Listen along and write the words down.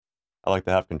I like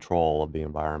to have control of the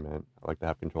environment. I like to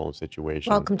have control of the situation.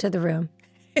 Welcome to the room.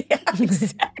 Yeah,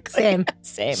 exactly.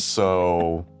 Same.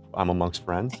 So I'm amongst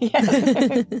friends.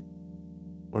 Yes.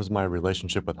 What is my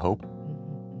relationship with hope?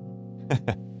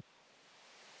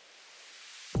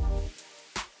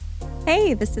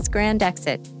 Hey, this is Grand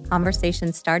Exit,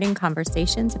 conversations starting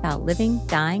conversations about living,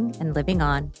 dying, and living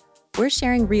on. We're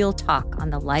sharing real talk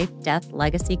on the life, death,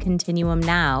 legacy continuum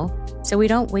now, so we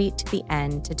don't wait to the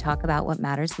end to talk about what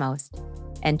matters most.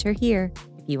 Enter here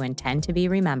if you intend to be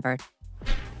remembered.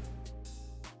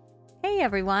 Hey,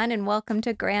 everyone, and welcome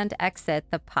to Grand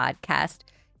Exit, the podcast.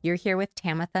 You're here with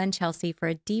Tamitha and Chelsea for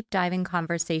a deep diving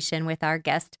conversation with our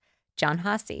guest, John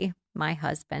Haase, my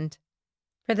husband.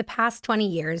 For the past 20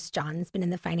 years, John's been in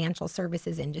the financial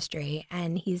services industry,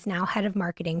 and he's now head of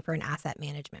marketing for an asset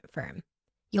management firm.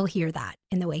 You'll hear that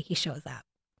in the way he shows up.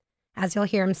 As you'll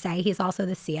hear him say, he's also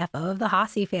the CFO of the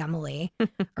Haase family,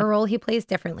 a role he plays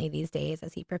differently these days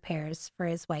as he prepares for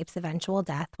his wife's eventual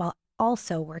death while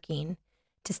also working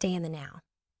to stay in the now.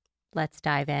 Let's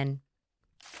dive in.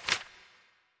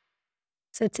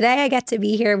 So today I get to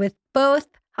be here with both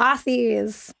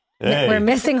Haases. Hey. We're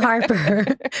missing Harper.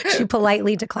 She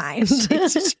politely declined.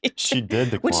 She did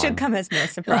decline. Which should come as no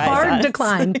surprise. Hard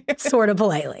decline, sort of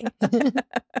politely.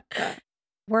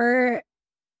 We're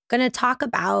going to talk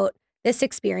about this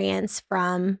experience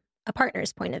from a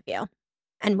partner's point of view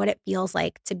and what it feels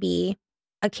like to be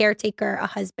a caretaker, a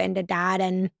husband, a dad,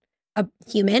 and a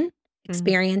human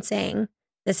experiencing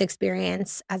this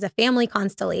experience as a family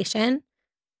constellation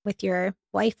with your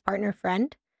wife, partner,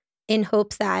 friend, in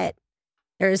hopes that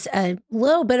there's a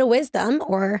little bit of wisdom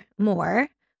or more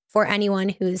for anyone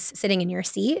who's sitting in your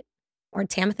seat or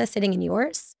Tamitha sitting in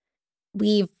yours.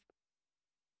 We've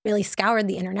really scoured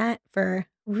the internet for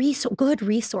good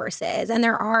resources, and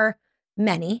there are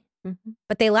many,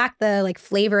 but they lack the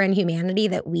flavor and humanity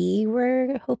that we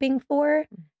were hoping for.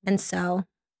 And so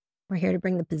we're here to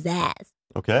bring the pizzazz.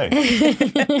 Okay.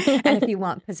 And if you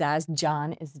want pizzazz,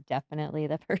 John is definitely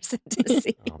the person to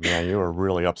see. Oh, man, you were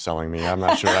really upselling me. I'm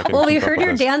not sure I can Well, we keep up heard with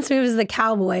your this. dance move is the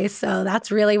cowboy, so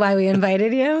that's really why we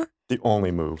invited you. The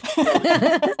only move.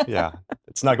 Yeah.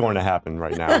 It's not going to happen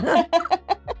right now.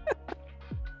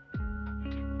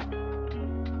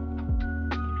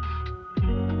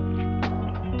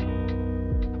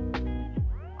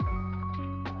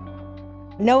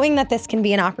 Knowing that this can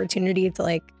be an opportunity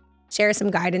to share some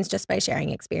guidance just by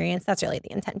sharing experience, that's really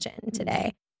the intention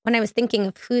today. When I was thinking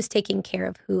of who's taking care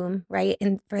of whom, right?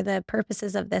 And for the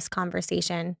purposes of this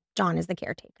conversation, John is the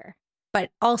caretaker. But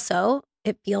also,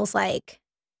 it feels like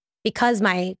because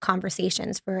my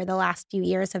conversations for the last few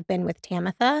years have been with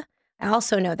Tamitha, I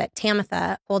also know that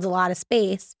Tamitha holds a lot of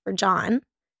space for John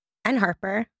and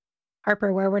Harper.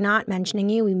 Harper, where we're not mentioning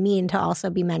you, we mean to also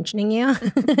be mentioning you.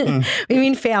 We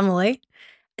mean family.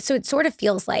 So it sort of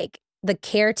feels like the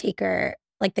caretaker,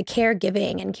 like the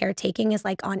caregiving and caretaking is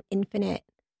on infinite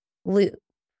loop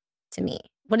to me.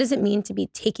 What does it mean to be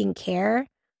taking care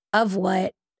of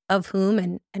what, of whom,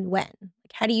 and when?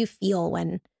 How do you feel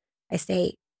when I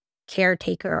say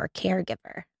caretaker or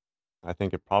caregiver? I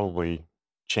think it probably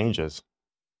changes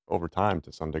over time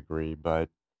to some degree, but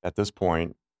at this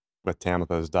point, with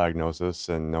Tamitha's diagnosis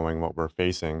and knowing what we're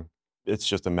facing, it's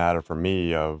just a matter for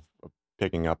me of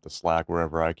picking up the slack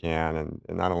wherever I can and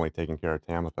not only taking care of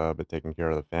Tamitha, but taking care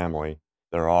of the family.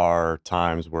 There are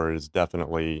times where it's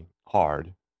definitely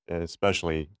hard,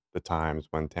 especially the times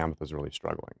when Tamitha's really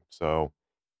struggling. So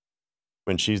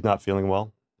when she's not feeling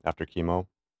well after chemo,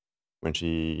 when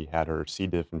she had her C.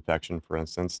 diff infection, for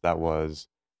instance, that was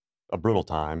a brutal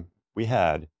time. We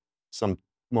had some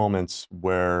moments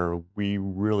where we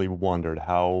really wondered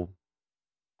how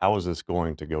is this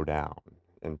going to go down?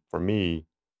 And for me,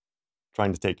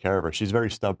 trying to take care of her, she's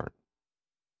very stubborn.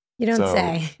 You don't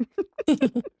say.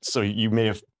 So you may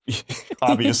have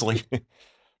obviously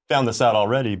found this out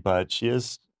already, but she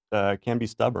is can be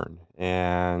stubborn.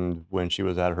 And when she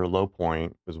was at her low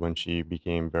point was when she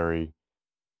became very,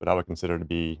 what I would consider to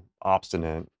be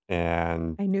obstinate.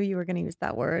 And I knew you were going to use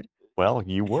that word. well,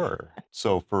 you were.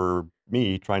 So for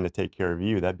me, trying to take care of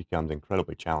you, that becomes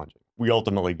incredibly challenging. We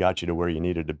ultimately got you to where you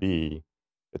needed to be.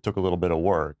 It took a little bit of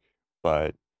work,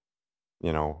 but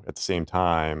at the same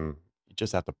time, you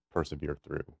just have to persevere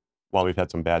through. While we've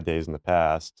had some bad days in the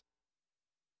past,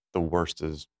 the worst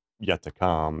is yet to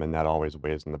come, and that always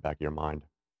weighs in the back of your mind.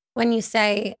 When you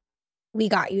say we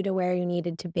got you to where you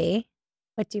needed to be,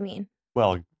 what do you mean?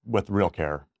 Well, with real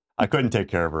care. I couldn't take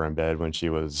care of her in bed when she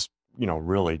was,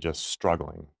 really just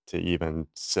struggling to even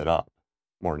sit up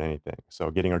more than anything.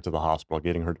 So getting her to the hospital,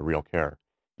 getting her to real care.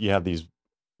 You have these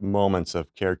moments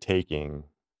of caretaking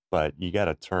but you got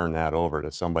to turn that over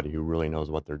to somebody who really knows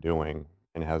what they're doing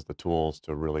and has the tools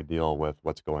to really deal with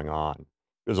what's going on.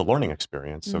 It was a learning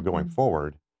experience. So going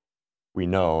forward, we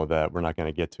know that we're not going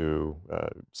to get to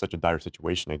such a dire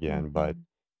situation again, but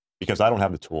because I don't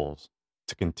have the tools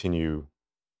to continue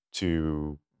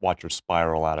to watch her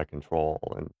spiral out of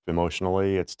control. And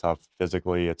emotionally, it's tough.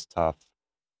 Physically, it's tough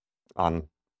on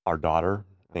our daughter.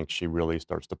 I think she really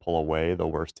starts to pull away the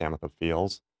worse Tamitha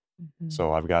feels.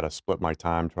 So I've got to split my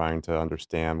time trying to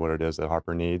understand what it is that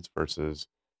Harper needs versus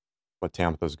what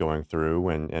Tamitha's going through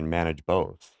and manage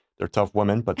both. They're tough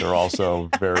women, but they're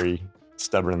also very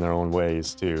stubborn in their own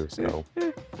ways too. So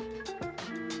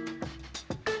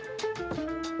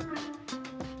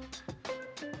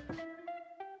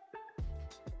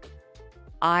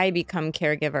I become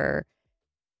caregiver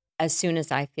as soon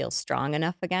as I feel strong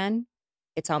enough again.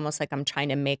 It's almost like I'm trying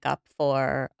to make up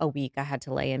for a week I had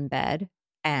to lay in bed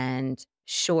and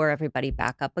shore everybody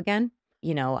back up again.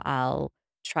 You know, I'll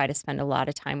try to spend a lot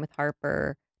of time with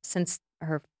Harper. Since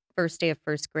her first day of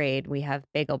first grade, we have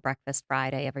bagel breakfast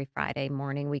Friday. Every Friday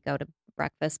morning, we go to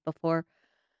breakfast before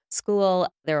school.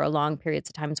 There are long periods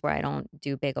of times where I don't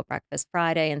do bagel breakfast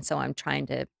Friday. And so I'm trying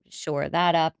to shore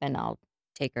that up, and I'll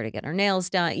take her to get her nails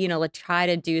done. You know, like try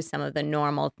to do some of the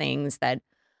normal things that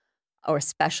or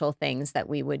special things that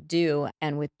we would do.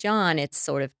 And with John, it's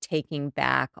sort of taking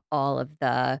back all of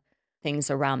the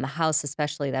things around the house,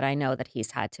 especially that I know that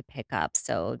he's had to pick up.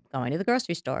 So going to the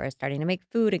grocery store, starting to make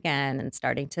food again, and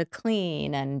starting to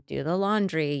clean and do the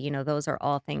laundry, you know, those are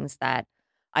all things that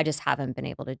I just haven't been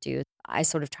able to do. I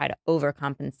sort of try to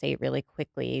overcompensate really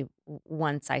quickly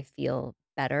once I feel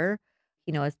better.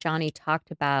 You know, as Johnny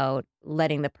talked about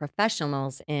letting the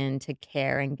professionals into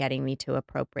care and getting me to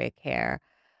appropriate care,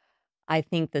 I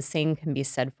think the same can be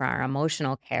said for our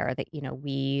emotional care that, you know,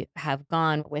 we have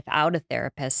gone without a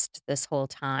therapist this whole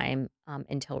time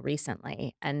until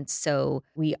recently. And so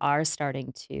we are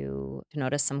starting to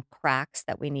notice some cracks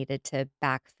that we needed to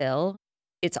backfill.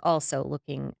 It's also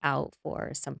looking out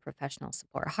for some professional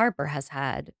support. Harper has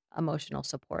had emotional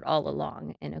support all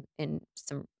along in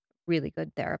some really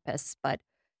good therapists, but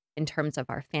in terms of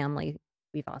our family,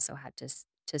 we've also had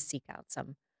to seek out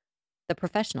the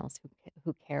professionals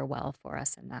who care well for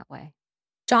us in that way.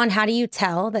 John, how do you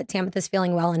tell that Tamitha's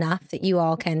feeling well enough that you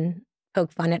all can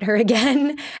poke fun at her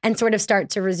again and sort of start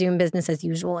to resume business as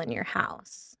usual in your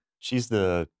house? she's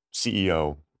the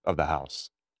CEO of the house.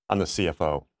 I'm the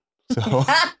CFO. So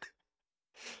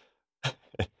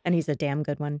And he's a damn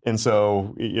good one. and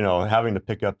so, you know, having to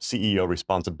pick up CEO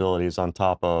responsibilities on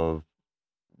top of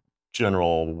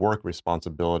general work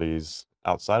responsibilities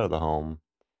outside of the home,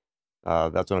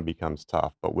 that's when it becomes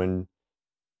tough. But when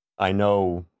I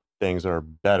know things are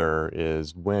better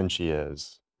is when she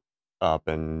is up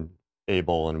and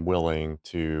able and willing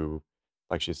to,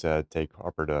 like she said, take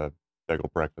Harper to bagel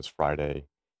breakfast Friday,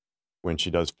 when she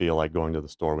does feel like going to the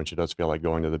store, when she does feel like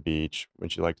going to the beach, when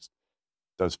she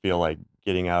does feel like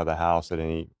getting out of the house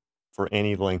for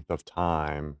any length of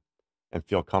time and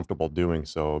feel comfortable doing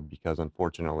so, because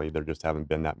unfortunately there just haven't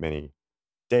been that many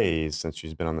days since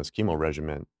she's been on this chemo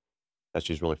regimen that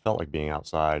she's really felt like being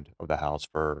outside of the house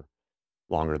for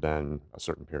longer than a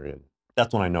certain period.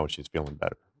 That's when I know she's feeling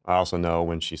better. I also know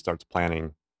when she starts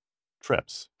planning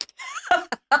trips.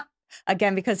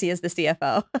 Again, because he is the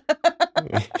CFO.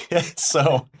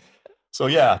 So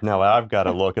yeah, now I've got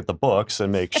to look at the books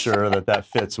and make sure that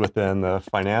fits within the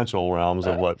financial realms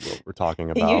of what we're talking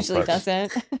about. He usually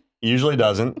doesn't. Usually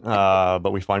doesn't,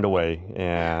 but we find a way,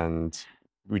 and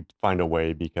we find a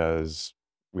way because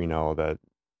we know that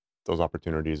those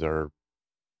opportunities are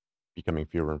becoming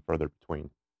fewer and further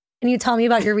between. Can you tell me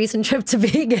about your recent trip to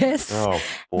Vegas Oh,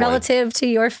 boy. relative to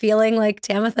your feeling like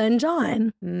Tamitha and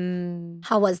John?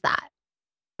 How was that?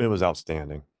 It was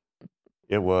outstanding.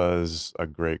 It was a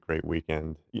great, great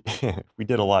weekend. We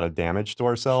did a lot of damage to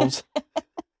ourselves,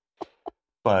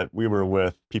 but we were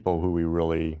with people who we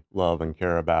really love and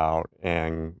care about,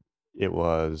 and it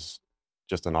was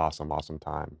just an awesome, awesome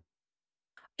time.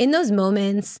 In those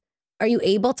moments, are you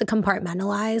able to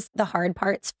compartmentalize the hard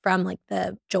parts from like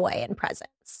the joy and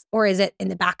presence? Or is it in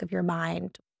the back of your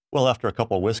mind? Well, after a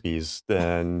couple of whiskeys,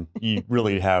 then you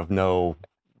really have no,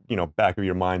 back of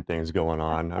your mind things going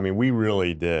on. I mean, we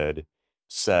really did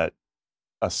set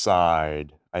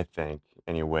aside, I think,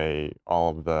 anyway, all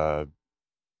of the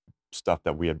stuff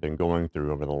that we had been going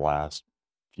through over the last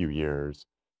few years,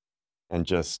 and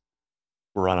just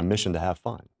we're on a mission to have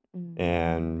fun.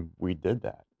 And we did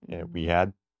that. And we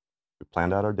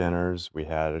planned out our dinners. We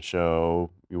had a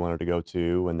show we wanted to go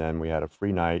to, and then we had a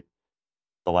free night,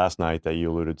 the last night that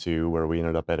you alluded to, where we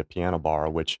ended up at a piano bar,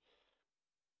 which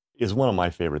is one of my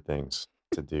favorite things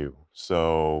to do.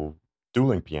 So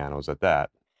dueling pianos at that.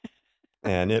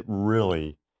 And it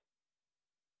was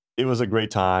a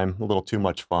great time, a little too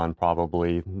much fun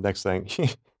probably. Next thing,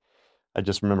 I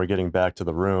just remember getting back to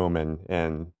the room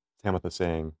and Tamitha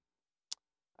saying,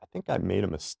 "I think I made a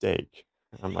mistake."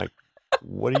 I'm like,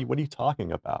 what are you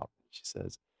talking about?" She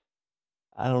says,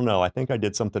 "I don't know. I think I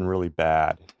did something really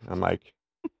bad." I'm like,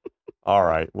 "All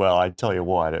right. Well, I tell you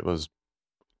what, it was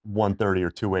 1:30 or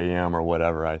 2 a.m. or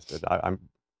whatever." I said,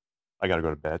 I got to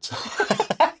go to bed. So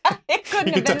It couldn't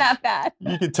you have can been that bad.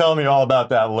 you can tell me all about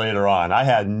that later on. I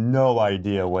had no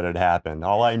idea what had happened.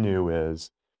 All I knew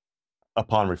is,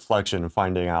 upon reflection and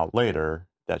finding out later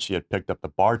that she had picked up the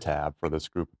bar tab for this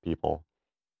group of people,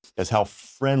 is how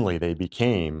friendly they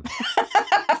became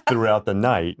throughout the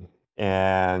night.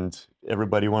 And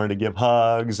everybody wanted to give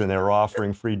hugs, and they were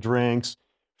offering free drinks.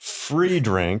 Free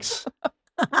drinks.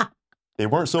 They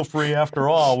weren't so free after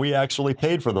all. We actually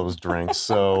paid for those drinks.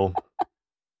 So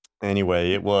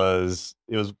anyway, it was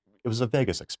a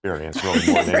Vegas experience,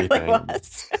 really, more than It really anything.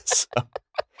 was. So,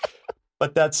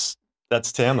 but that's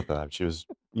Tamitha. She was,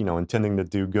 intending to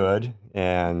do good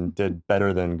and did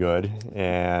better than good.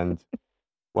 And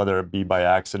whether it be by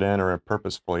accident or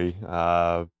purposefully,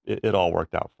 it all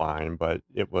worked out fine. But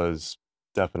it was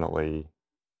definitely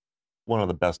one of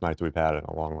the best nights we've had in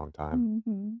a long, long time.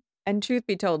 Mm-hmm. And truth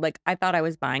be told, like, I thought I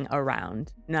was buying a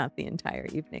round, not the entire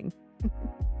evening.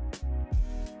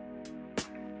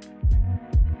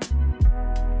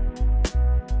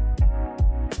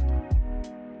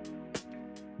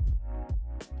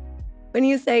 When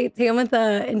you say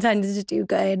Tamitha intended to do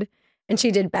good and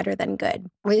she did better than good,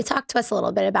 will you talk to us a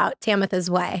little bit about Tamitha's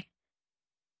way?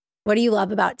 What do you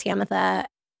love about Tamitha?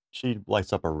 She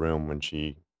lights up a room when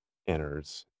she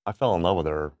enters. I fell in love with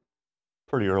her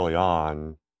pretty early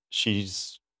on.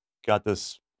 She's got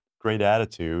this great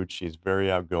attitude. She's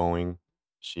very outgoing.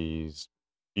 She's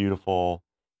beautiful,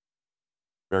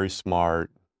 very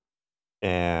smart,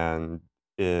 and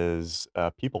is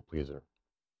a people pleaser.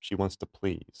 She wants to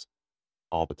please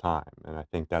all the time. And I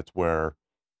think that's where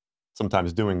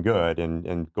sometimes doing good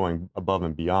and going above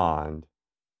and beyond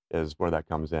is where that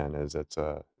comes in, is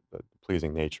the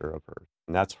pleasing nature of her.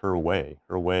 And that's her way.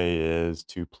 Her way is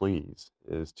to please,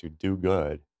 is to do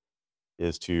good,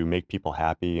 is to make people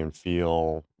happy and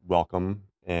feel welcome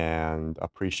and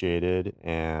appreciated,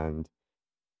 and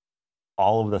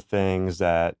all of the things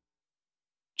that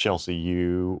Chelsea,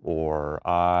 you or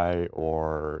I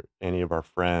or any of our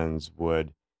friends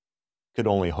could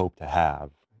only hope to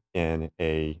have in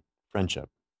a friendship.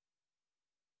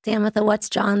 Tamitha, what's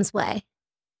John's way?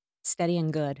 Steady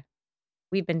and good.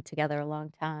 We've been together a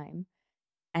long time.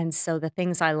 And so the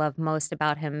things I love most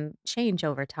about him change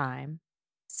over time,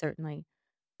 certainly.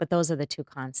 But those are the two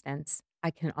constants.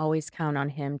 I can always count on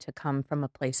him to come from a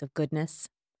place of goodness,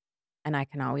 and I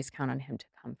can always count on him to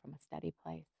come from a steady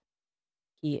place.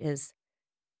 He is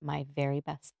my very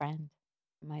best friend,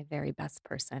 my very best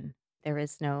person. There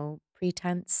is no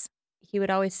pretense. He would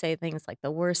always say things like,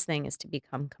 the worst thing is to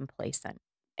become complacent.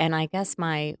 And I guess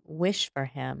my wish for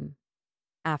him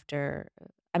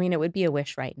it would be a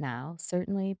wish right now,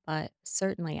 certainly, but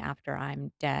certainly after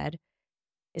I'm dead,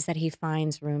 is that he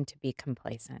finds room to be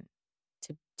complacent,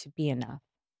 to be enough,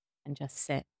 and just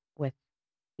sit with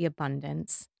the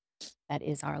abundance that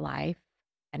is our life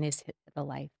and is the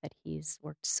life that he's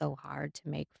worked so hard to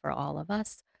make for all of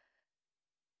us.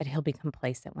 That he'll be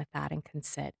complacent with that and can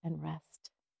sit and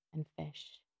rest and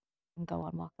fish and go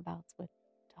on walkabouts with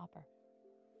Topper.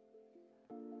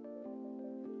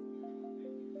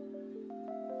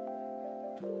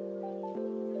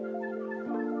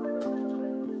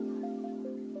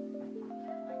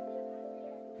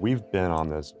 We've been on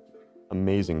this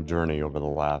amazing journey over the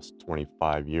last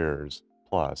 25 years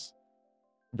plus.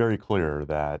 Very clear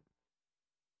that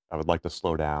I would like to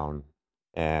slow down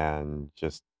and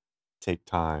just take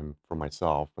time for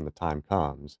myself when the time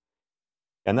comes.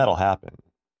 And that'll happen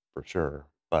for sure.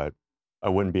 But I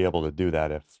wouldn't be able to do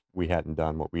that if we hadn't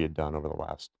done what we had done over the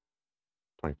last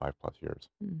 25 plus years.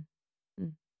 Mm.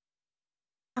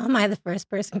 How am I the first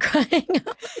person crying?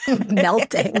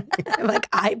 Melting. I'm like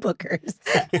eye bookers.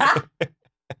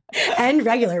 And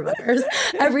regular bookers.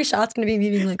 Every shot's going to be me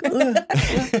being like,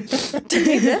 ugh. Do you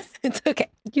need this? It's okay.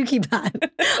 You keep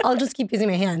that. I'll just keep using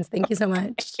my hands. Thank you so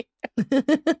much.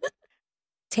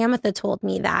 Tamitha told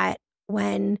me that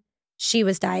when she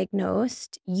was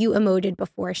diagnosed, you emoted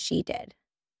before she did.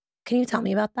 Can you tell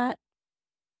me about that?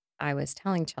 I was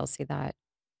telling Chelsea that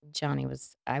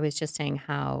I was just saying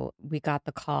how we got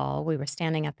the call. We were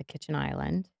standing at the kitchen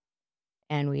island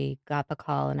and we got the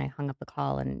call, and I hung up the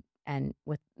call and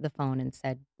with the phone and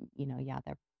said, yeah,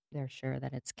 they're sure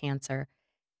that it's cancer.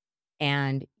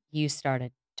 and you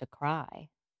started to cry,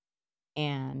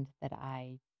 and that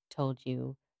I told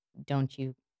you, don't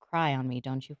you cry on me,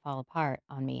 don't you fall apart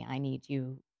on me. I need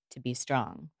you to be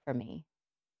strong for me.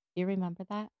 Do you remember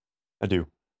that? I do.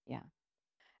 Yeah.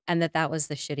 And that was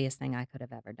the shittiest thing I could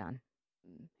have ever done.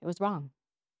 It was wrong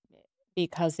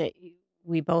because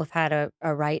we both had a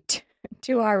right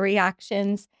to our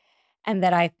reactions. And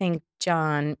that I think,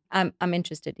 John, I'm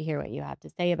interested to hear what you have to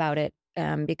say about it,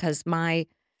 because my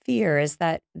fear is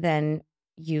that then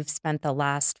you've spent the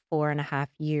last 4.5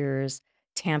 years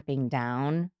tamping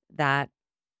down that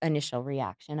initial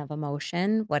reaction of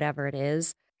emotion, whatever it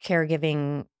is.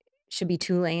 Caregiving should be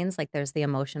 2 lanes, like there's the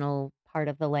emotional part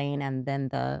of the lane and then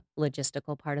the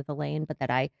logistical part of the lane, but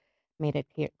that I made it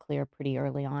clear pretty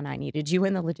early on I needed you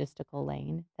in the logistical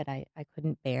lane, that I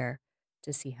couldn't bear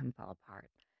to see him fall apart.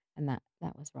 And that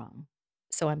was wrong.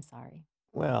 So I'm sorry.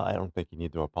 Well, I don't think you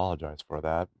need to apologize for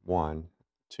that. One.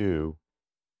 Two,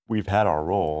 we've had our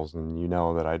roles, and you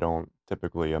know that I don't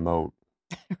typically emote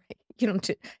Right. You're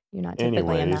not typically in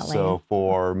anyway. that lane. So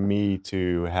for me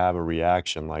to have a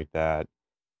reaction like that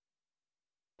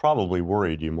probably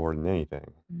worried you more than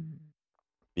anything, Mhm.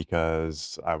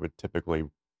 because I would typically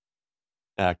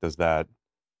act as that.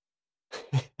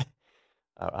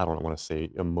 I don't want to say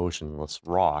emotionless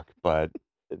rock, but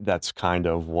that's kind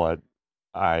of what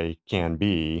I can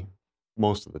be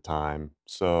most of the time.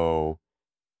 So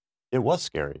it was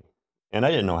scary. And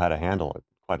I didn't know how to handle it,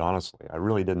 quite honestly. I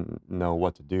really didn't know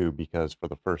what to do, because for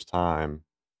the first time,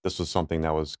 this was something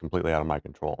that was completely out of my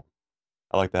control.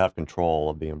 I like to have control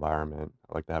of the environment.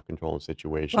 I like to have control of the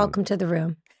situation. Welcome to the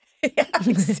room. Yeah,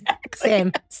 exactly.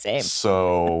 Same. Same.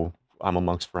 So I'm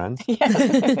amongst friends.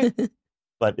 Yeah.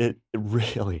 But it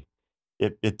really,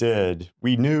 it did.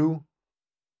 We knew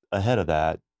ahead of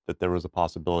that there was a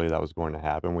possibility that was going to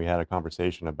happen. We had a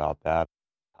conversation about that.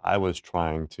 I was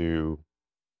trying to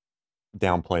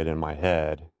downplay it in my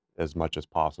head as much as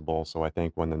possible. So I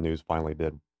think when the news finally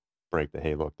did break that,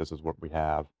 hey, look, this is what we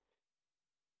have,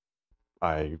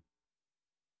 I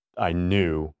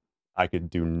knew I could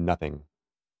do nothing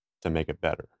to make it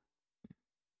better.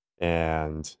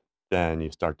 And then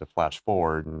you start to flash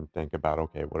forward and think about,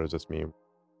 okay, what does this mean?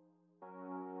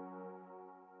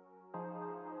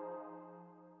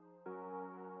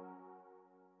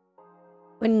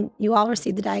 When you all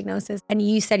received the diagnosis and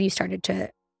you said you started to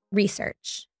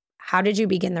research, how did you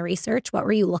begin the research? What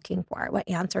were you looking for? What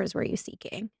answers were you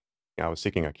seeking? I was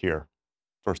seeking a cure,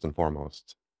 first and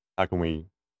foremost. How can we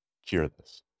cure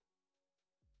this?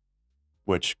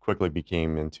 Which quickly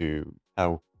became into,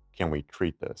 how can we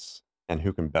treat this and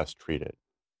who can best treat it?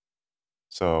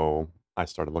 So I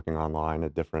started looking online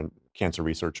at different cancer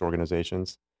research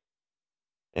organizations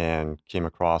and came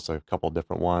across a couple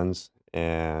different ones,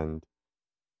 and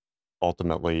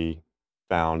ultimately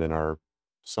found in our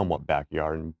somewhat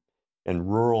backyard in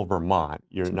rural Vermont,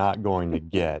 you're not going to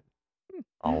get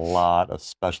a lot of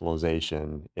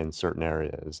specialization in certain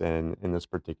areas. And in this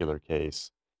particular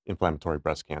case, inflammatory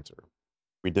breast cancer.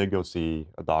 We did go see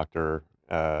a doctor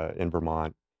in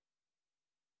Vermont.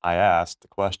 I asked the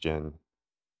question,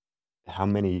 how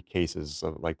many cases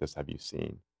like this have you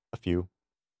seen? A few.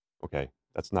 Okay,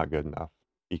 that's not good enough,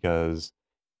 because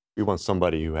we want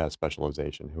somebody who has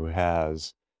specialization, who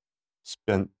has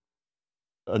spent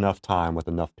enough time with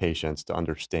enough patients to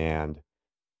understand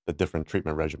the different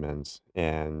treatment regimens.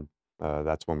 And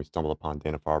that's when we stumbled upon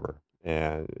Dana-Farber.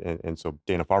 And so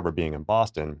Dana-Farber being in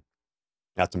Boston,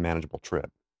 that's a manageable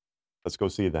trip. Let's go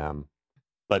see them.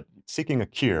 But seeking a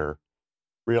cure,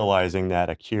 realizing that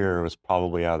a cure was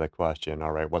probably out of the question.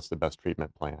 All right, what's the best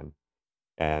treatment plan?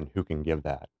 And who can give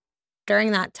that?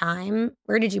 During that time,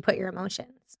 where did you put your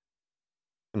emotions?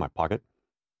 In my pocket.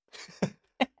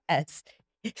 As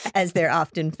they're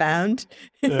often found.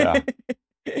 Yeah.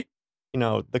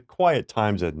 The quiet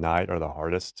times at night are the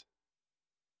hardest.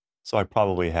 So I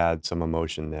probably had some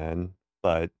emotion then,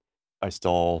 but I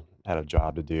still had a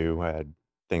job to do. I had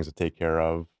things to take care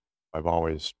of. I've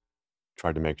always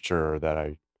tried to make sure that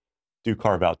I do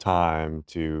carve out time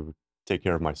to take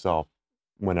care of myself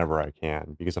whenever I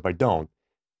can, because if I don't,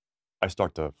 I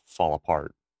start to fall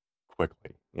apart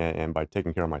quickly. And by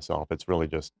taking care of myself, it's really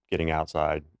just getting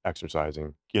outside,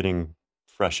 exercising, getting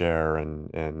fresh air.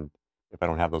 And if I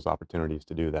don't have those opportunities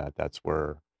to do that, that's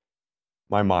where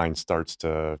my mind starts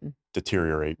to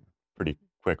deteriorate pretty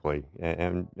quickly.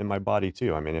 And my body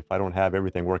too. I mean, if I don't have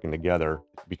everything working together,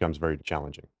 it becomes very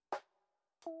challenging.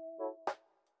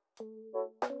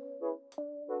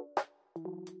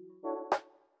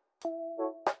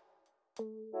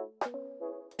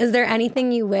 Is there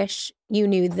anything you wish you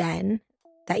knew then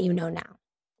that you know now?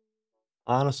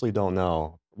 Honestly, don't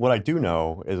know. What I do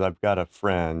know is I've got a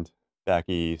friend back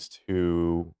east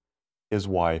who his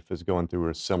wife is going through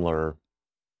a similar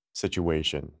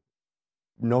situation.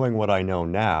 Knowing what I know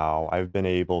now, I've been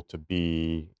able to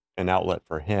be an outlet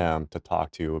for him to talk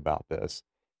to about this.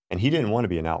 And he didn't want to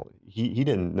be an outlet. He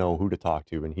didn't know who to talk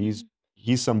to. And he's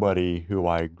somebody who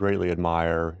I greatly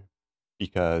admire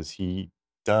because he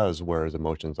does wear his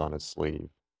emotions on his sleeve.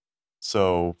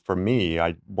 So for me,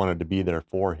 I wanted to be there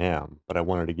for him, but I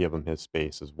wanted to give him his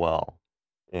space as well.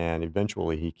 And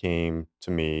eventually he came to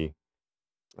me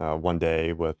one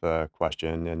day with a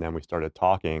question, and then we started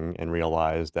talking and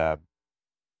realized that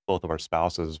both of our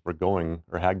spouses were going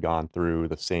or had gone through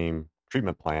the same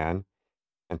treatment plan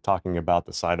and talking about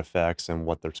the side effects and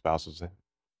what their spouses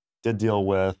did deal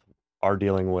with, are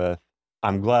dealing with.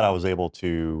 I'm glad I was able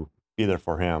to be there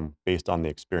for him based on the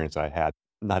experience I had.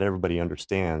 Not everybody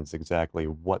understands exactly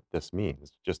what this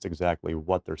means, just exactly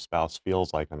what their spouse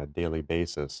feels like on a daily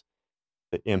basis,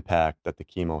 the impact that the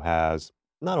chemo has,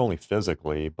 not only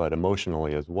physically, but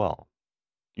emotionally as well.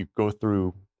 You go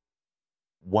through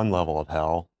one level of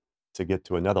hell to get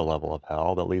to another level of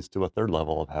hell that leads to a third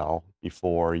level of hell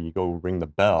before you go ring the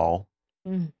bell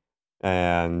Mm,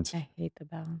 and I hate the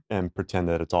bell. and pretend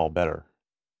that it's all better.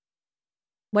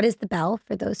 What is the bell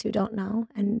for those who don't know,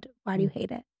 and why do you hate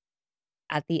it?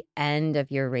 At the end of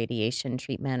your radiation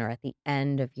treatment or at the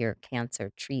end of your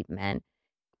cancer treatment,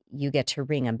 you get to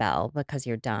ring a bell because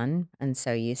you're done. And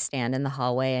so you stand in the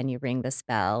hallway and you ring this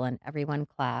bell and everyone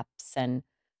claps. And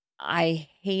I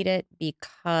hate it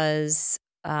because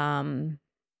not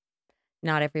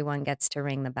everyone gets to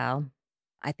ring the bell.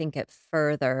 I think it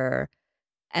further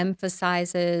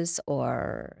emphasizes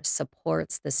or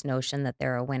supports this notion that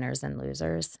there are winners and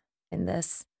losers in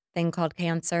this thing called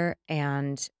cancer.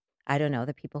 And I don't know,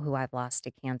 the people who I've lost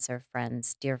to cancer,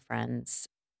 friends, dear friends,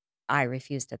 I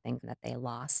refuse to think that they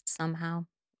lost somehow.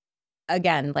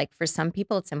 Again, like for some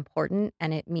people, it's important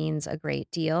and it means a great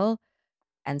deal.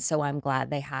 And so I'm glad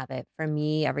they have it. For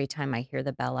me, every time I hear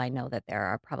the bell, I know that there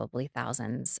are probably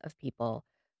thousands of people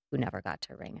who never got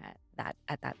to ring it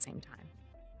at that same time.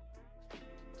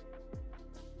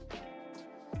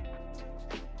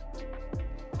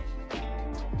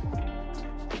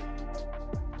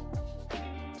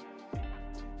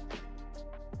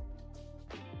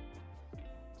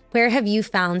 Where have you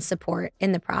found support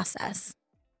in the process?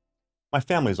 My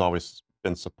family's always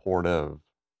been supportive,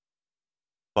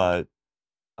 but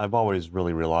I've always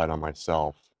really relied on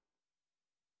myself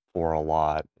for a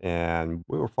lot, and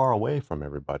we were far away from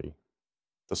everybody.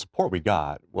 The support we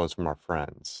got was from our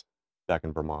friends back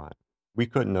in Vermont. We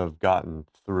couldn't have gotten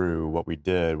through what we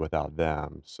did without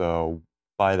them. So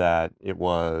by that, it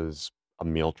was a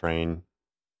meal train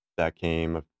that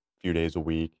came a few days a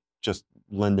week, just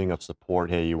lending of support.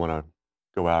 Hey, you want to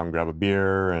go out and grab a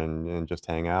beer and just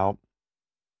hang out?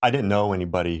 I didn't know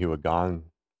anybody who had gone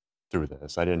through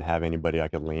this. I didn't have anybody I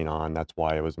could lean on. That's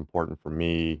why it was important for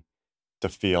me to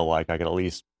feel like I could at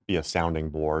least be a sounding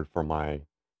board for my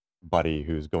buddy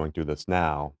who's going through this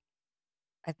now.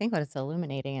 I think what it's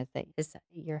illuminating is that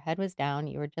your head was down.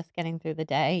 You were just getting through the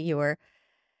day. You were,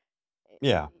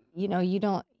 Yeah. you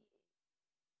don't,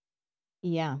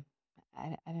 yeah,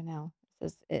 I don't know.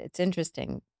 It's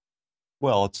interesting.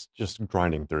 Well, it's just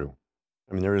grinding through.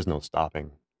 I mean, there is no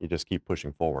stopping. You just keep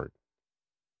pushing forward.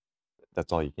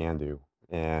 That's all you can do.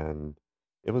 And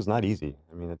it was not easy.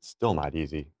 I mean, it's still not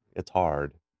easy. It's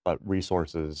hard, but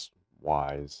resources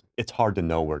wise, it's hard to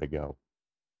know where to go.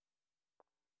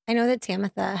 I know that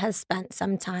Tamitha has spent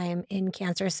some time in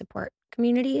cancer support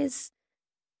communities.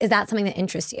 Is that something that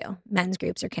interests you? Men's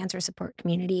groups or cancer support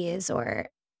communities? Or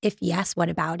if yes, what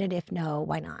about it? If no,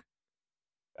 why not?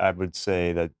 I would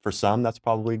say that for some, that's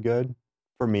probably good.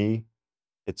 For me,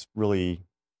 it's really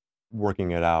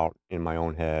working it out in my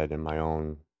own head in my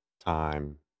own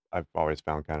time. I've always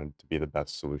found kind of to be the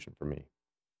best solution for me.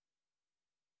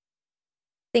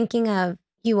 Thinking of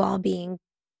you all being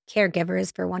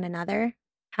caregivers for one another,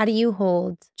 how do you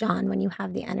hold John when you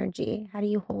have the energy? How do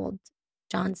you hold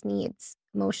John's needs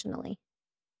emotionally?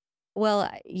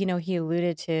 Well, he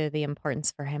alluded to the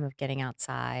importance for him of getting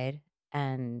outside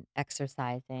and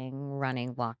exercising,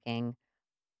 running, walking.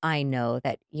 I know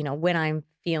that, when I'm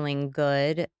feeling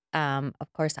good,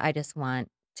 of course, I just want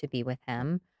to be with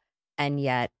him. And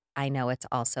yet I know it's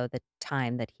also the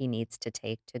time that he needs to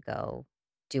take to go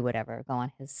do whatever, go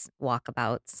on his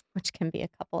walkabouts, which can be a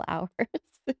couple hours.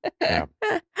 Yeah.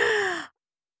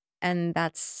 And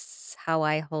that's how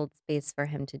I hold space for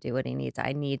him to do what he needs.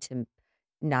 I need to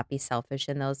not be selfish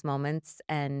in those moments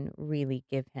and really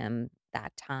give him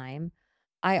that time.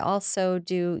 I also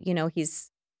do,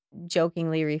 he's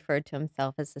jokingly referred to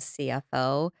himself as the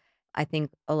CFO. I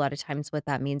think a lot of times what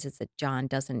that means is that John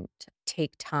doesn't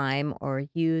take time or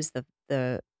use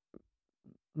the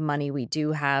money we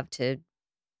do have to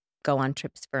go on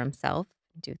trips for himself,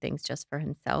 do things just for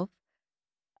himself.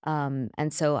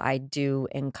 And so I do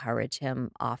encourage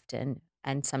him often.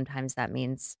 And sometimes that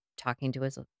means talking to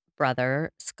his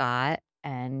brother, Scott,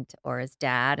 or his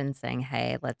dad and saying,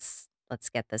 hey, let's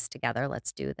get this together.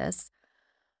 Let's do this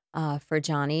for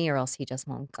Johnny, or else he just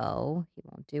won't go. He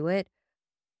won't do it.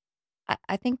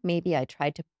 I think maybe I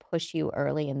tried to push you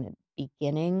early in the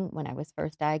beginning when I was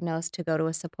first diagnosed to go to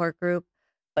a support group,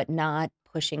 but not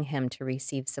pushing him to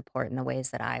receive support in the ways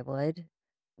that I would,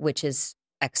 which is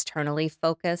externally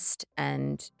focused,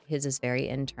 and his is very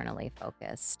internally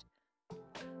focused.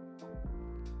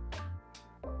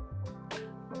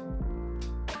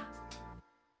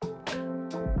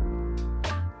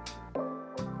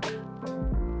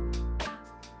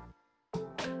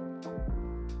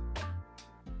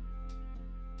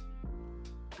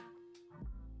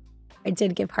 I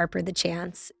did give Harper the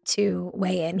chance to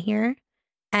weigh in here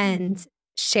and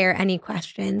share any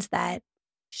questions that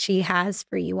she has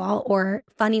for you all, or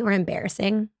funny or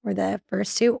embarrassing were the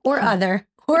first two, or other.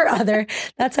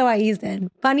 That's how I used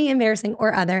it. Funny, embarrassing,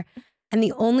 or other. And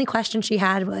the only question she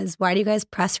had was, why do you guys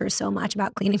press her so much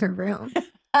about cleaning her room?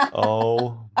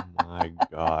 Oh my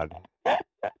God.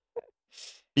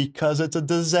 Because it's a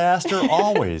disaster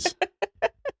always.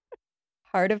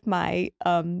 Part of my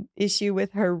issue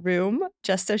with her room,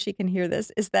 just so she can hear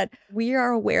this, is that we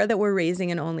are aware that we're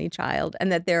raising an only child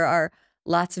and that there are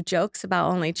lots of jokes about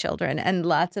only children and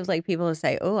lots of like people who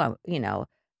say, oh,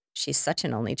 she's such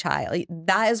an only child.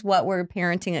 That is what we're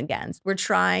parenting against. We're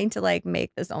trying to like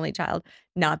make this only child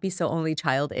not be so only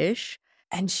child-ish.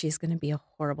 And she's going to be a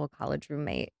horrible college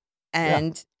roommate.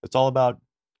 And it's all about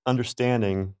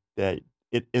understanding that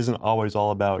it isn't always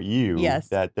all about you. Yes.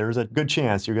 That there's a good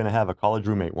chance you're going to have a college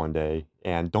roommate one day,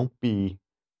 and don't be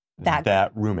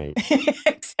that roommate.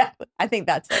 Exactly. I think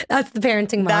that's it. That's the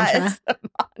parenting mantra. That is the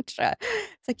mantra.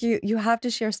 It's like you have to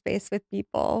share space with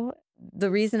people. The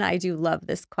reason I do love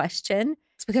this question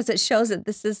is because it shows that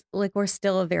this is like we're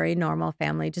still a very normal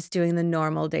family, just doing the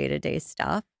normal day-to-day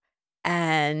stuff.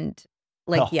 And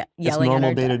like yelling it's normal at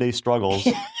our day-to-day struggles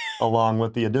along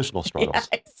with the additional struggles.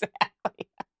 Yeah, exactly.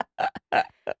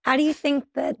 How do you think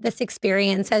that this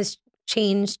experience has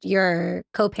changed your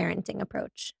co-parenting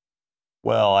approach?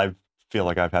 Well, I feel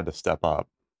like I've had to step up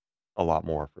a lot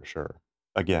more for sure.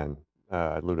 Again,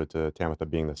 I alluded to Tamitha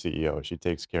being the CEO. She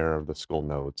takes care of the school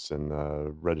notes and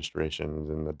the registrations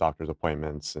and the doctor's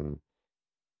appointments and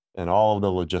all of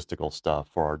the logistical stuff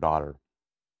for our daughter.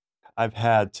 I've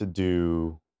had to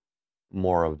do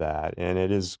more of that, and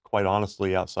it is quite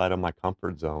honestly outside of my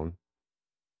comfort zone.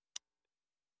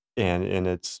 And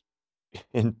it's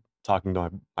in talking to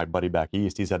my buddy back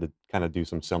east, he's had to kind of do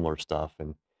some similar stuff.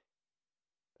 And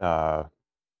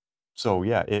so,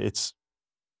 yeah, it's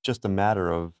just a matter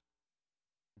of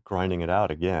grinding it out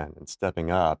again and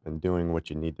stepping up and doing what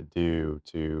you need to do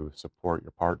to support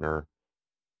your partner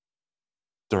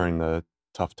during the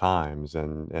tough times,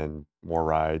 and more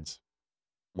rides,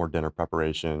 more dinner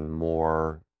preparation,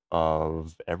 more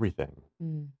of everything.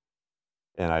 Mm.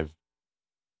 And I've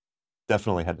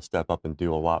definitely had to step up and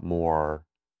do a lot more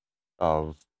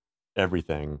of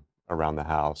everything around the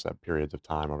house at periods of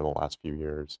time over the last few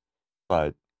years.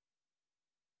 But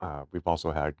we've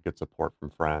also had good support from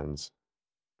friends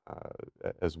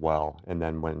as well. And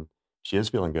then when she is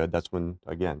feeling good, that's when,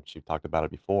 again, she talked about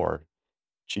it before,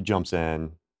 she jumps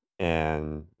in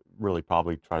and really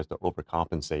probably tries to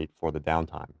overcompensate for the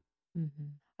downtime. Mm-hmm.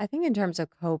 I think in terms of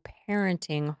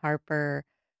co-parenting, Harper,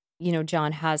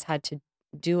 John has had to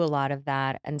do a lot of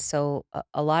that. And so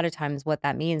a lot of times what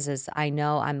that means is I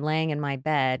know I'm laying in my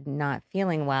bed, not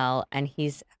feeling well, and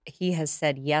he has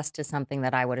said yes to something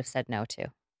that I would have said no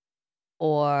to.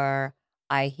 Or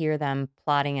I hear them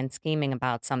plotting and scheming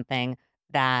about something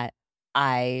that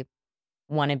I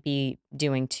want to be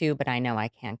doing too, but I know I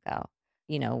can't go.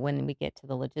 When we get to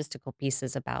the logistical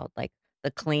pieces about like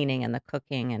the cleaning and the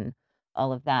cooking and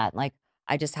all of that, like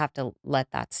I just have to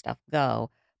let that stuff go.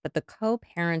 But the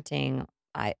co-parenting,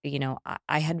 I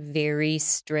had very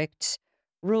strict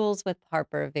rules with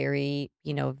Harper, very,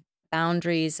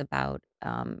 boundaries about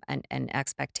and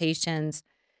expectations.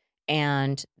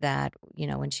 And that,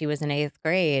 when she was in 8th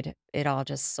grade, it all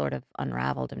just sort of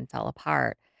unraveled and fell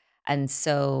apart. And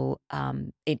so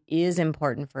it is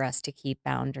important for us to keep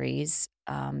boundaries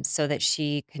so that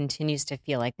she continues to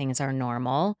feel like things are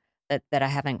normal, that I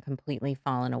haven't completely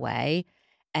fallen away.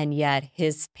 And yet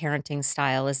his parenting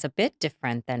style is a bit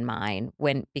different than mine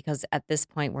because at this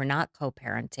point we're not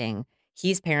co-parenting.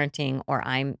 He's parenting or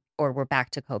or we're back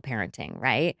to co-parenting,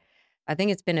 right? I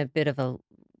think it's been a bit of a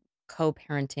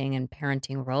co-parenting and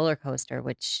parenting roller coaster,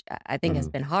 which I think has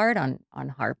Mhm. been hard on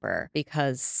Harper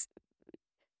because,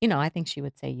 I think she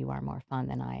would say you are more fun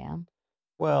than I am.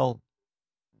 Well,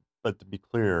 but to be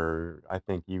clear, I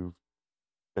think you've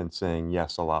been saying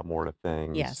yes a lot more to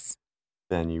things Yes.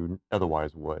 than you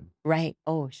otherwise would. Right.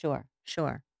 Oh, sure.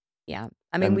 Sure. Yeah.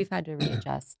 I mean, And we've had to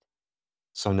readjust.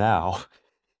 so now,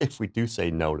 if we do say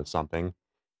no to something,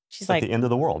 She's it's like like, the end of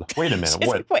the world. Wait a minute. she's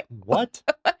like, What? wait. What?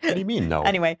 What do you mean no?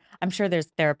 Anyway, I'm sure there's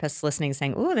therapists listening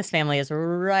saying, "Ooh, this family is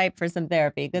ripe for some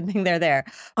therapy. Good thing they're there."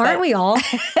 Aren't But we all?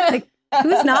 Like,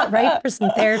 who's not ripe for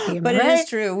some therapy? Am I But it right? is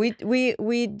true.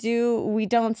 We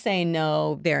don't say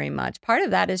no very much. Part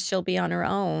of that is she'll be on her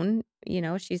own.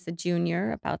 She's a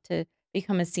junior about to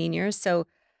become a senior. So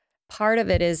part of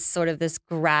it is sort of this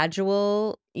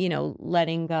gradual,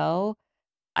 letting go.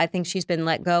 I think she's been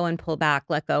let go and pull back,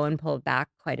 let go and pull back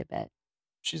quite a bit.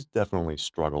 She's definitely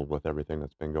struggled with everything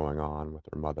that's been going on with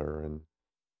her mother, and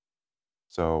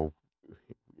so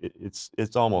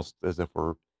it's almost as if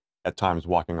we're at times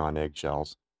walking on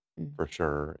eggshells Mm. for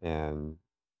sure, and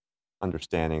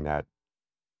understanding that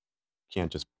you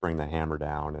can't just bring the hammer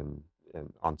down and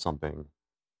on something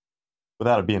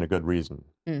without it being a good reason.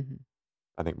 Mm-hmm.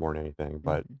 I think more than anything,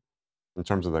 but Mm-hmm. in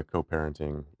terms of the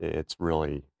co-parenting, it's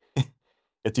really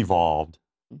it's evolved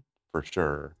for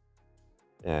sure,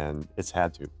 and it's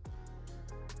had to.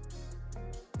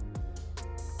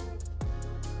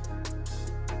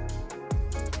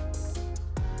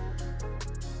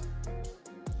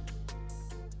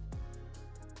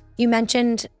 You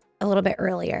mentioned a little bit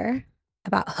earlier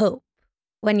about hope.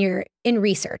 When you're in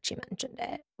research, you mentioned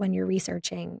it. When you're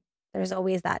researching, there's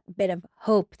always that bit of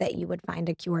hope that you would find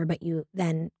a cure, but you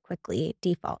then quickly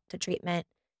default to treatment.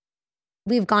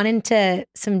 We've gone into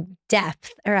some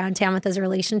depth around Tamitha's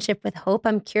relationship with hope.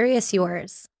 I'm curious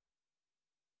yours.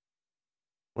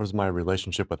 What is my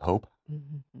relationship with hope?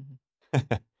 Mm-hmm.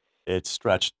 It's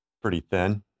stretched pretty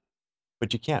thin,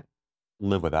 but you can't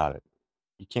live without it.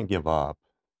 You can't give up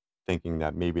thinking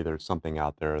that maybe there's something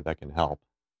out there that can help.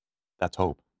 That's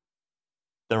hope.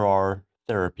 There are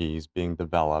therapies being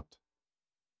developed,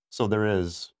 so there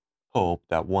is hope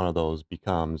that one of those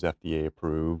becomes FDA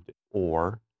approved,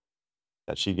 or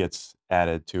that she gets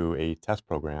added to a test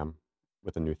program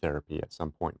with a new therapy at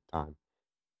some point in time.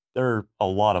 There are a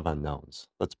lot of unknowns,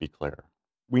 let's be clear.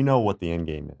 We know what the end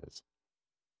game is.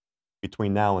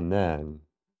 Between now and then,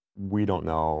 we don't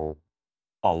know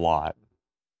a lot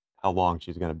how long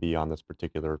she's going to be on this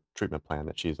particular treatment plan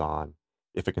that she's on.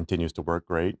 If it continues to work,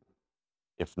 great.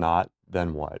 If not,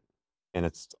 then what? And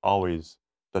it's always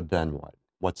the then what?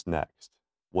 What's next?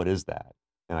 What is that?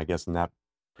 And I guess in that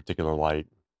particular light,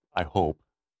 I hope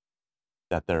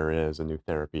that there is a new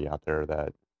therapy out there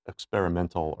that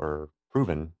experimental or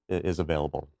proven is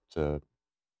available to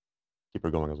keep her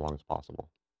going as long as possible.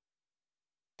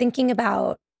 Thinking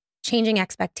about changing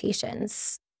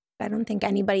expectations, I don't think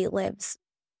anybody lives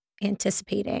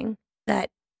anticipating that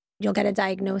you'll get a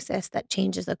diagnosis that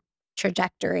changes the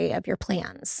trajectory of your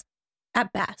plans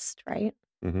at best, right?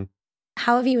 Mm-hmm.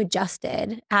 How have you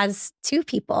adjusted as two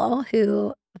people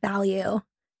who value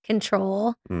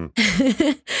control? Mm.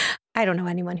 I don't know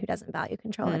anyone who doesn't value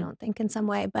control, I don't think, in some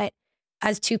way, but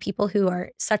as two people who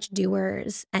are such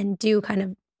doers and do kind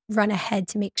of run ahead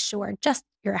to make sure just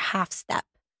you're a half step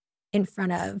in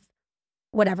front of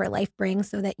whatever life brings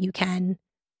so that you can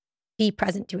be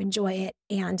present to enjoy it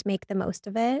and make the most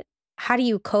of it. How do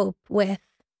you cope with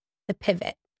the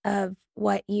pivot of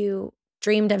what you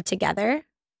dreamed of together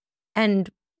and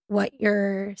what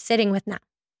you're sitting with now?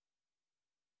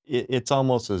 It's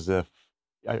almost as if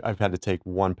I've had to take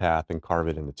one path and carve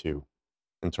it into two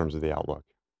in terms of the outlook.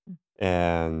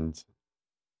 And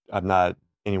I'm not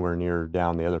anywhere near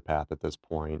down the other path at this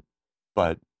point,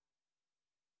 but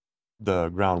the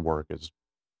groundwork is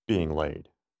being laid.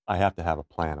 I have to have a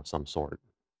plan of some sort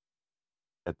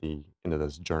at the end of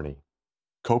this journey.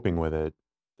 Coping with it,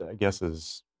 I guess,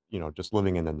 is, just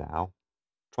living in the now,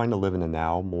 trying to live in the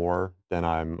now more than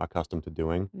I'm accustomed to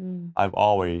doing. I've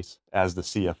always, as the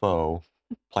CFO,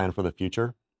 planned for the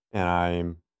future, and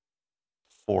I'm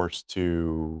forced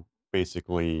to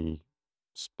basically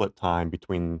split time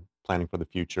between planning for the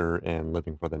future and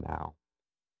living for the now.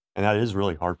 And that is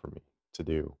really hard for me to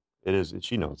do. It is,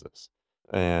 she knows this.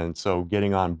 And so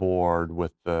getting on board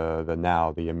with the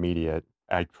now, the immediate,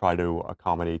 I try to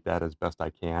accommodate that as best I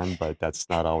can, but that's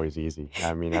not always easy.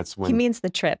 I mean, that's when... He means the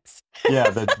trips. Yeah,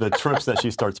 the trips that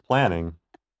she starts planning,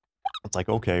 it's like,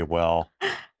 okay, well,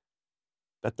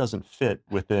 that doesn't fit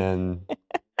within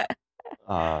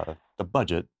the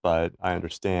budget, but I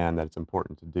understand that it's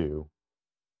important to do.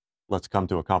 let's come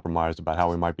to a compromise about how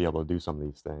we might be able to do some of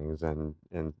these things. And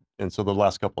so the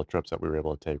last couple of trips that we were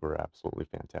able to take were absolutely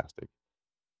fantastic.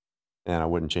 And I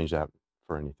wouldn't change that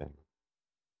for anything.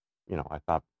 I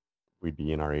thought we'd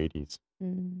be in our 80s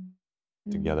Mm.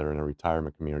 together in a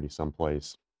retirement community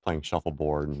someplace, playing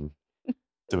shuffleboard and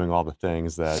doing all the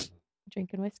things that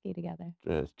Drinking whiskey together.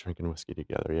 drinking whiskey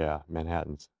together. Yeah,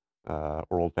 Manhattans or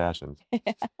old fashions.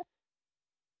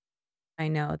 I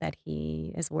know that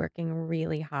he is working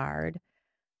really hard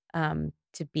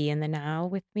to be in the now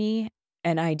with me.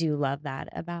 And I do love that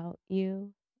about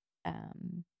you,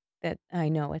 that I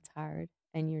know it's hard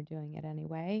and you're doing it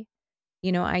anyway.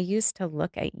 I used to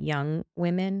look at young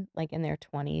women like in their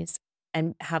 20s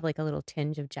and have like a little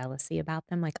tinge of jealousy about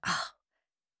them. Like, oh,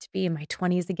 to be in my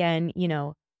 20s again,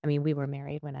 I mean, we were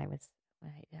married when I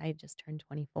just turned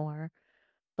 24,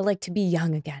 but like to be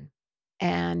young again.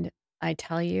 And I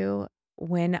tell you,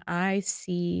 when I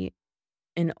see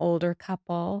an older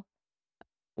couple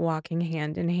walking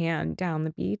hand in hand down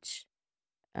the beach,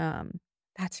 um,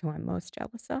 that's who I'm most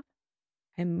jealous of.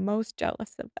 I'm most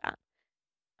jealous of that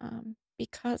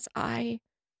because I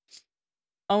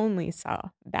only saw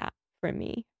that for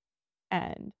me.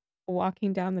 And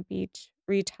walking down the beach,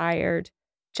 retired,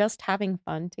 just having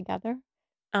fun together.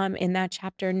 In that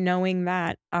chapter, knowing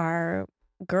that our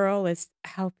girl is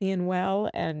healthy and well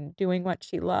and doing what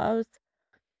she loves,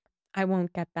 I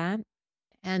won't get that.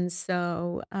 And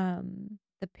so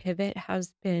the pivot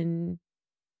has been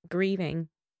grieving.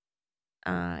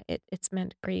 It's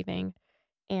meant grieving.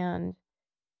 And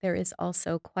there is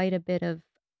also quite a bit of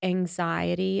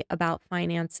anxiety about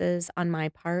finances on my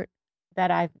part that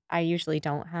I usually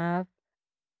don't have.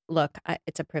 Look,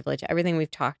 it's a privilege. Everything we've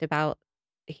talked about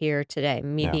here today,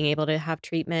 me Yeah. being able to have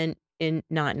treatment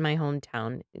not in my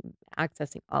hometown,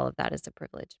 accessing all of that is a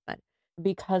privilege. But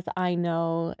because I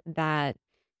know that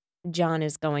John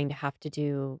is going to have to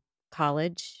do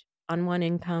college on one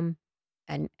income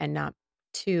and not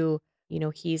two,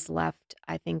 he's left,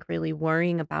 I think, really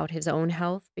worrying about his own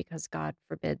health because God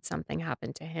forbid something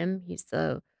happened to him. He's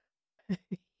the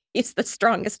he's the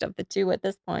strongest of the two at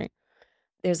this point.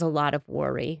 There's a lot of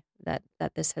worry that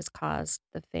this has caused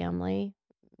the family,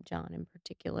 John in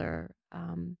particular.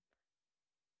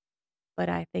 But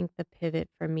I think the pivot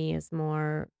for me is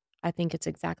more, I think it's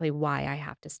exactly why I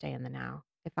have to stay in the now.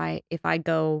 If I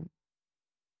go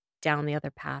down the other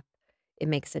path, it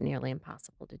makes it nearly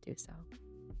impossible to do so.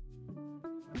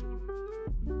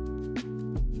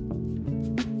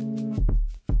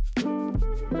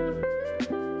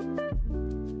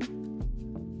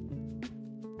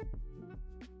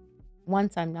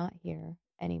 Once I'm not here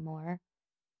anymore,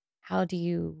 how do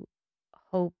you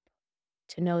hope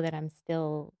to know that I'm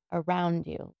still around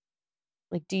you?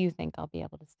 Like, do you think I'll be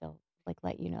able to still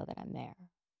let you know that I'm there?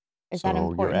 Is that So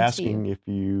you're important to you? asking if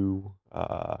you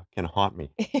can haunt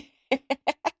me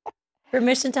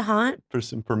Permission to haunt? for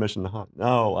some permission to haunt?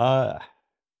 No.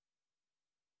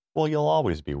 Well, you'll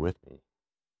always be with me.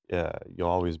 Yeah, you'll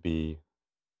always be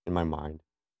in my mind.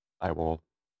 I will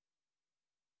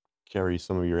carry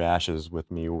some of your ashes with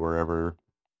me wherever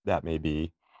that may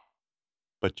be,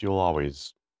 but you'll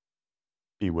always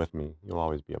be with me. You'll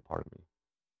always be a part of me.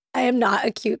 I am not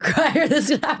a cute crier. This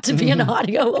would have to be an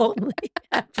audio only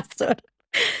episode.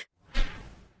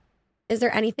 Is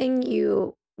there anything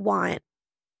you want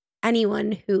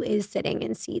anyone who is sitting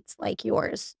in seats like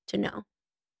yours to know?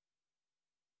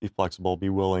 Be flexible, be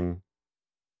willing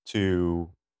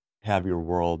to have your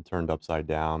world turned upside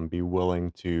down, be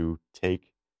willing to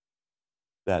take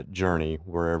that journey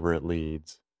wherever it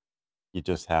leads. You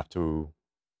just have to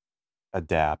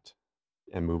adapt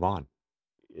and move on.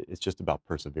 It's just about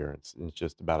perseverance. It's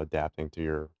just about adapting to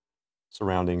your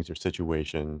surroundings, your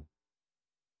situation,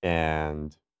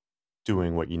 and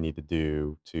doing what you need to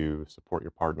do to support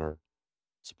your partner,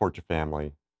 support your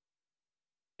family,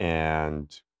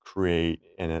 and create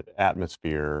an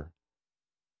atmosphere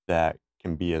that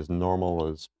can be as normal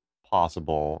as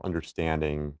possible,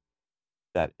 understanding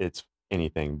that it's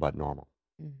anything but normal.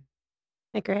 Mm.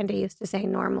 My granddad used to say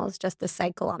normal is just a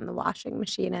cycle on the washing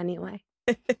machine anyway.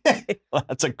 Well,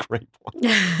 that's a great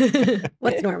point.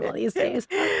 What's normal these days?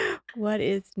 What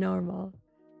is normal?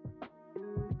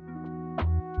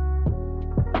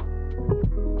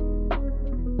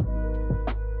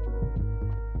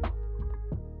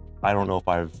 I don't know if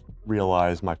I've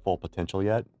realized my full potential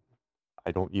yet.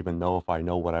 I don't even know if I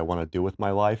know what I want to do with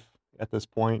my life at this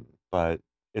point, but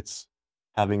it's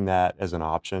having that as an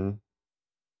option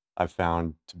I've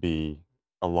found to be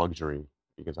a luxury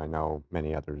because I know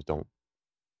many others don't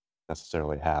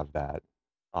necessarily have that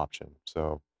option.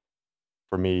 So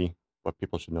for me, what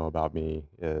people should know about me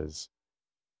is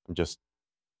I'm just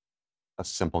a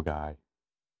simple guy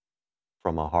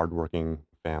from a hardworking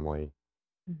family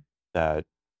Mm. that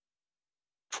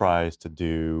tries to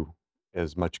do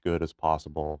as much good as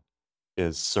possible,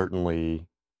 is certainly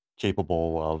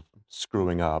capable of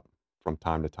screwing up from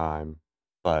time to time,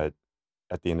 but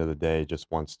at the end of the day,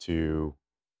 just wants to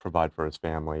provide for his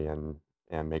family and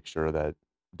make sure that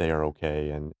they are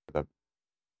okay and that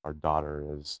our daughter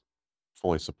is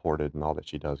fully supported in all that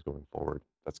she does going forward.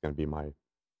 That's going to be my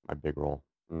big role,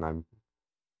 and I'm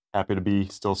happy to be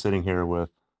still sitting here with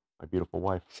my beautiful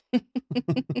wife.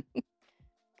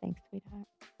 Thanks, sweetheart.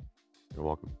 You're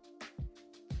welcome.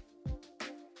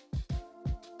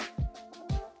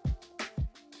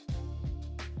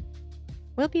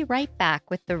 We'll be right back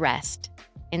with the rest.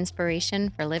 Inspiration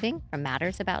for living from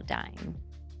Matters About Dying.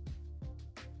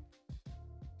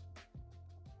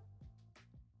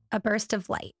 A Burst of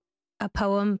Light, a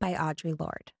poem by Audre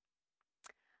Lorde.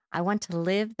 I want to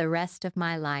live the rest of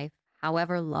my life,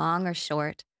 however long or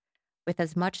short, with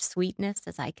as much sweetness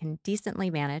as I can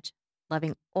decently manage,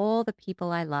 loving all the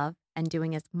people I love and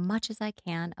doing as much as I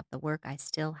can of the work I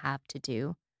still have to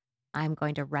do. I'm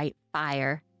going to write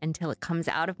fire until it comes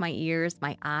out of my ears,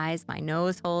 my eyes, my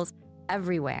nose holes,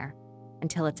 everywhere,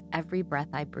 until it's every breath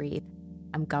I breathe.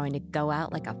 I'm going to go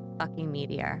out like a fucking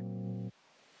meteor.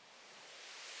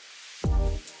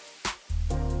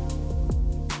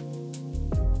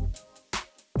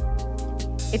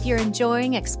 If you're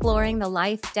enjoying exploring the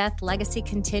life-death legacy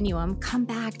continuum, come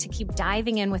back to keep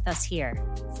diving in with us here.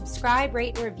 Subscribe,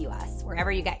 rate, and review us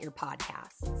wherever you get your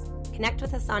podcasts. Connect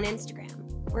with us on Instagram.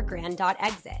 We're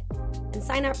grand.exit. And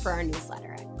sign up for our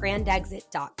newsletter at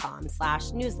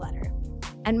grandexit.com/newsletter.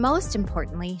 And most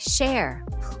importantly, share.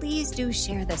 Please do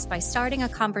share this by starting a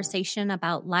conversation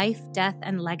about life, death,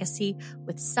 and legacy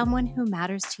with someone who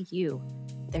matters to you.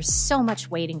 There's so much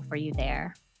waiting for you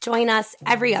there. Join us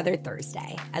every other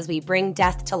Thursday as we bring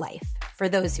death to life for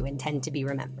those who intend to be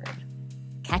remembered.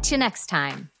 Catch you next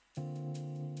time.